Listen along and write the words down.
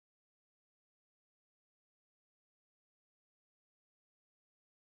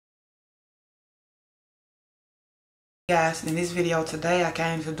Guys, in this video today I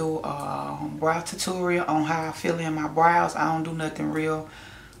came to do a brow tutorial on how I fill in my brows. I don't do nothing real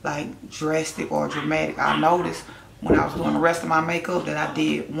like drastic or dramatic. I noticed when I was doing the rest of my makeup that I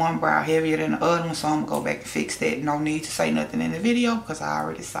did one brow heavier than the other one, so I'm gonna go back and fix that. No need to say nothing in the video because I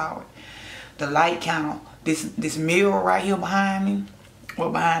already saw it. The light counter, this mirror right here behind me,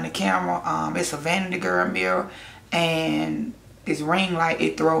 or behind the camera, it's a Vanity Girl mirror, and this ring light,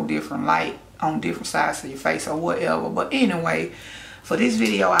 it throw different light on different sides of your face or whatever. But anyway, for this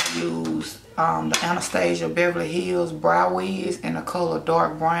video I used the Anastasia Beverly Hills Brow Wiz in the color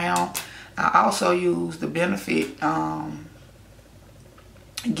dark brown. I also used the Benefit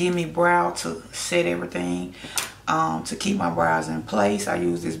Gimme Brow to set everything, to keep my brows in place. I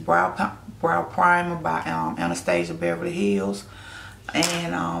used this brow primer by Anastasia Beverly Hills,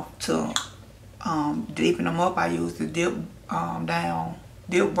 and to deepen them up I used the Dip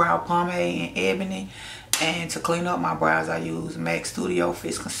Brow Pomade in Ebony, and to clean up my brows I use MAC Studio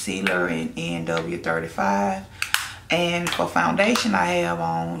Fix Concealer in NW35, and for foundation I have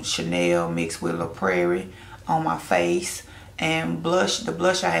on Chanel mixed with La Prairie on my face, and blush, the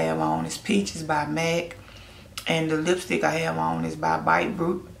blush I have on is Peaches by MAC, and the lipstick I have on is by Bite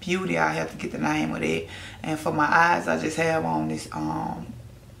Beauty. I have to get the name of it. And for my eyes I just have on this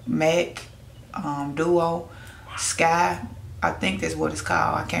MAC Duo Sky, I think that's what it's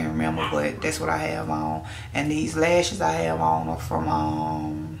called, I can't remember, but that's what I have on. And these lashes I have on are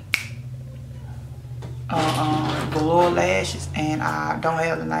from Velour Lashes, and I don't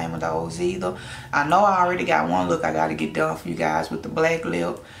have the name of those either. I know I already got one look I got to get done for you guys with the black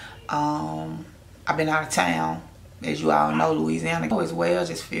lip. I've been out of town, as you all know, Louisiana as well.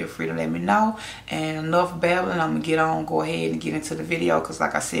 Just feel free to let me know. And enough babbling, I'm gonna go ahead and get into the video, because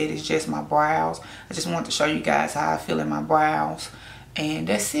like I said, it's just my brows. I just want to show you guys how I feel in my brows, and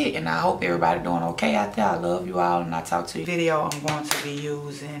that's it. And I hope everybody doing okay out there. I love you all, and I talk to you. Video, I'm going to be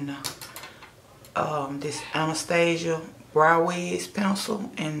using this Anastasia Brow Wiz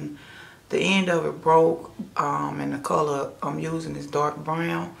pencil, and the end of it broke, and the color I'm using is dark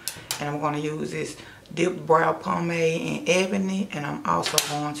brown. And I'm going to use this Dip Brow Pomade in Ebony, and I'm also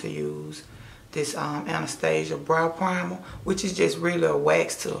going to use this Anastasia Brow Primer, which is just really a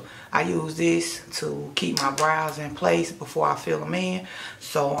wax tool. I use this to keep my brows in place before I fill them in.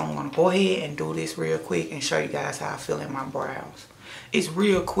 So I'm going to go ahead and do this real quick and show you guys how I fill in my brows. It's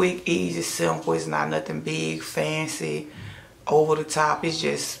real quick, easy, simple. It's not nothing big, fancy, over the top. It's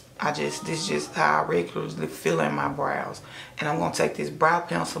just, this is just how I regularly fill in my brows. And I'm going to take this brow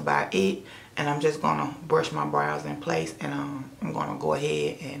pencil by It, and I'm just going to brush my brows in place, and I'm going to go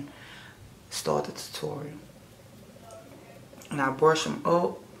ahead and start the tutorial. And I brush them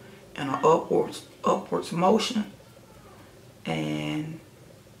up in an upwards motion, and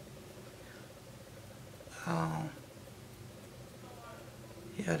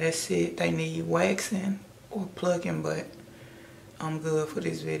yeah, that's it. They need waxing or plucking, but I'm good for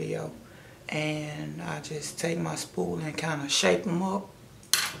this video. And I just take my spool and kind of shape them up.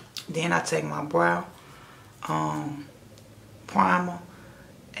 Then I take my brow primer,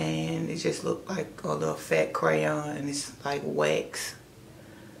 and it just looks like a little fat crayon, and it's like wax.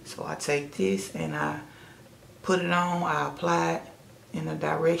 So I take this and I put it on. I apply it in the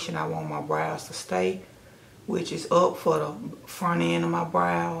direction I want my brows to stay, which is up for the front end of my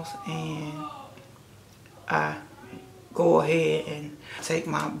brows. And I go ahead and take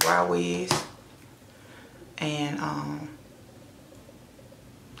my Brow Wiz, and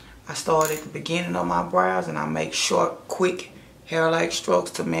I start at the beginning of my brows, and I make short, quick hair-like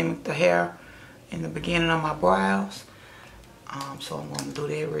strokes to mimic the hair in the beginning of my brows. So I'm going to do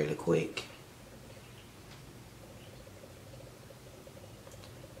that really quick.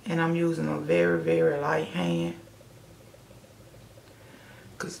 And I'm using a very, very light hand,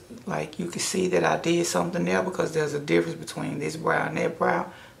 because like you can see that I did something there, because there's a difference between this brow and that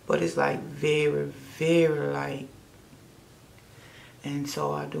brow, but it's like very, very light. And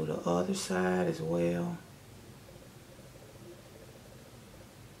so I do the other side as well.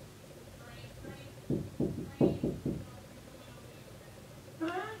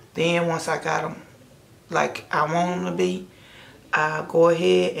 Then once I got them like I want them to be, I go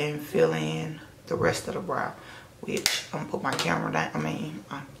ahead and fill in the rest of the brow, which I'm gonna put my camera down, my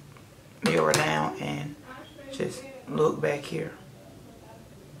mirror down, and just look back here.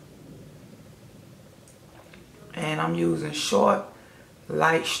 And I'm using short,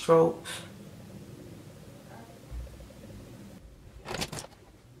 light strokes.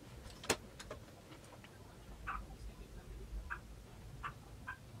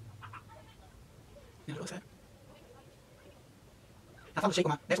 You know what I'm saying? I found the shape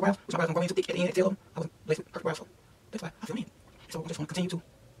of my next brows, which my brows gonna grow in too thick at the end until I was placing perfect brows, so that's fine. So I just want to continue to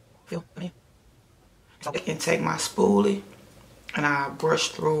fill them in. So I can take my spoolie and I brush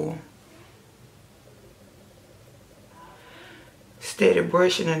through them. Steady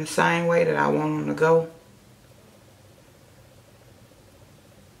brushing in the same way that I want them to go.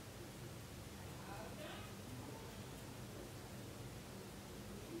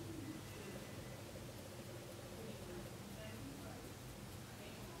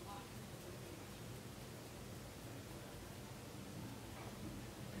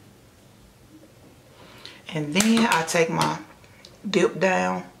 And then I take my dip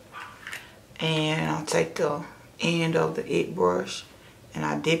down and I'll take the end of the it brush and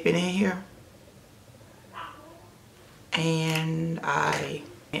I dip it in here. And I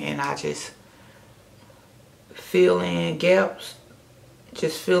just fill in gaps.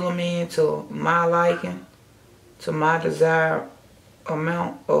 Just fill them in to my liking, to my desired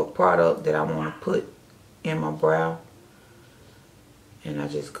amount of product that I want to put in my brow. And I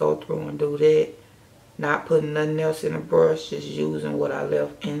just go through and do that. Not putting nothing else in the brush, just using what I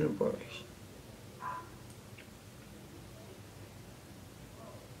left in the brush.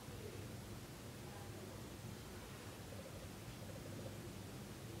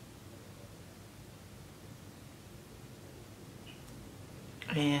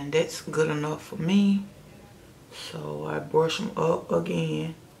 And that's good enough for me. So I brush them up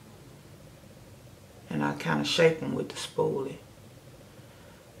again. And I kind of shape them with the spoolie.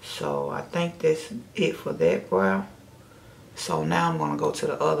 So I think that's it for that brow. So now I'm going to go to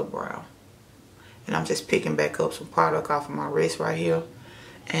the other brow. And I'm just picking back up some product off of my wrist right here.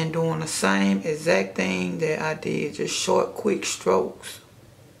 And doing the same exact thing that I did. Just short, quick strokes.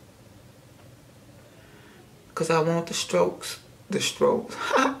 Because I want the strokes.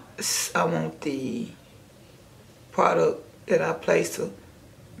 I want the product that I place to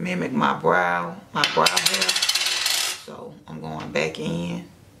mimic my brow hair. So I'm going back in.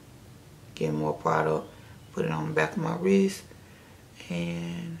 Getting more product, put it on the back of my wrist,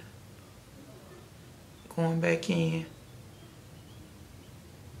 and going back in.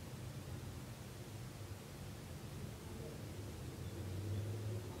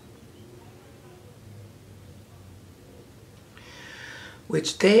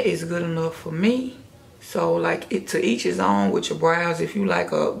 Which that is good enough for me. So like to each his own with your brows. If you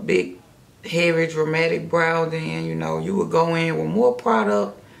like a big, heavy, dramatic brow, then you know you would go in with more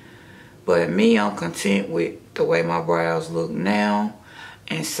product. But me, I'm content with the way my brows look now.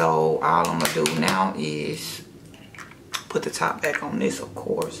 And so all I'm going to do now is put the top back on this, of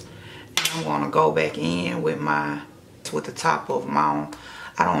course. And I'm going to go back in with the top of my own.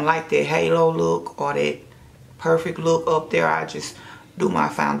 I don't like that halo look or that perfect look up there. I just do my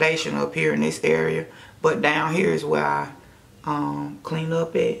foundation up here in this area. But down here is where I clean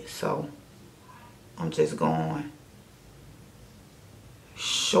up at. So I'm just going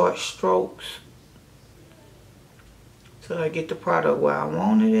short strokes till I get the product where I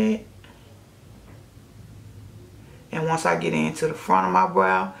want it at. And once I get into the front of my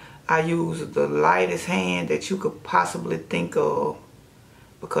brow, I use the lightest hand that you could possibly think of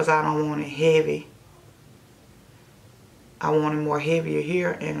because I don't want it heavy. I want it more heavier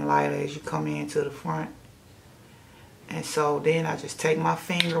here and lighter as you come into the front. And so then I just take my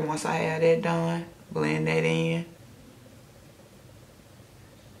finger once I have that done, blend that in.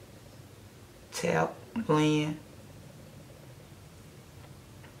 Tap, blend.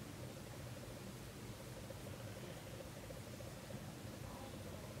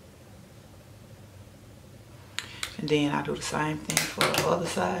 And then I do the same thing for the other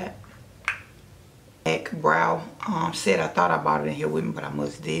side. Back brow set. I thought I bought it in here with me, but I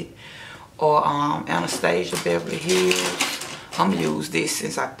must did. Or Anastasia Beverly Hills. I'm gonna use this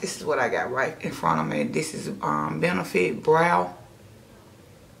since this is what I got right in front of me. This is Benefit Brow.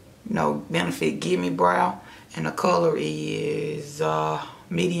 No, Benefit Gimme Brow. And the color is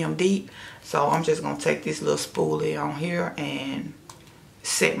medium deep. So I'm just gonna take this little spoolie on here and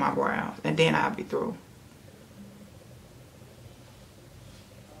set my brows. And then I'll be through.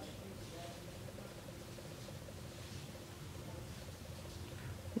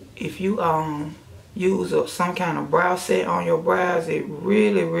 If you use some kind of brow set on your brows, it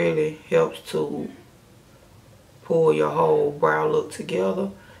really, really helps to pull your whole brow look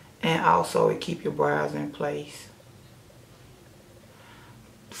together. And also it keep your brows in place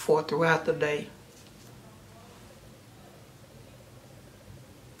for throughout the day.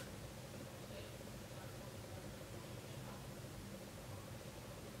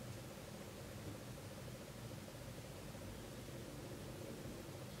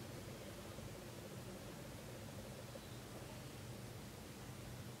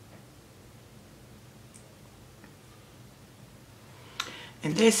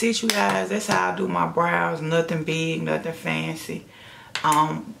 And that's it, you guys. That's how I do my brows. Nothing big, nothing fancy.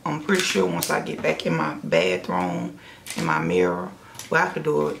 I'm pretty sure once I get back in my bathroom, in my mirror, well, I could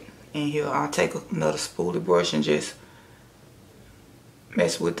do it in here. I'll take another spoolie brush and just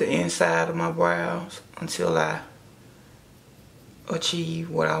mess with the inside of my brows until I achieve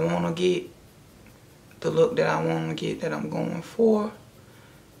what I want to get, the look that I want to get, that I'm going for.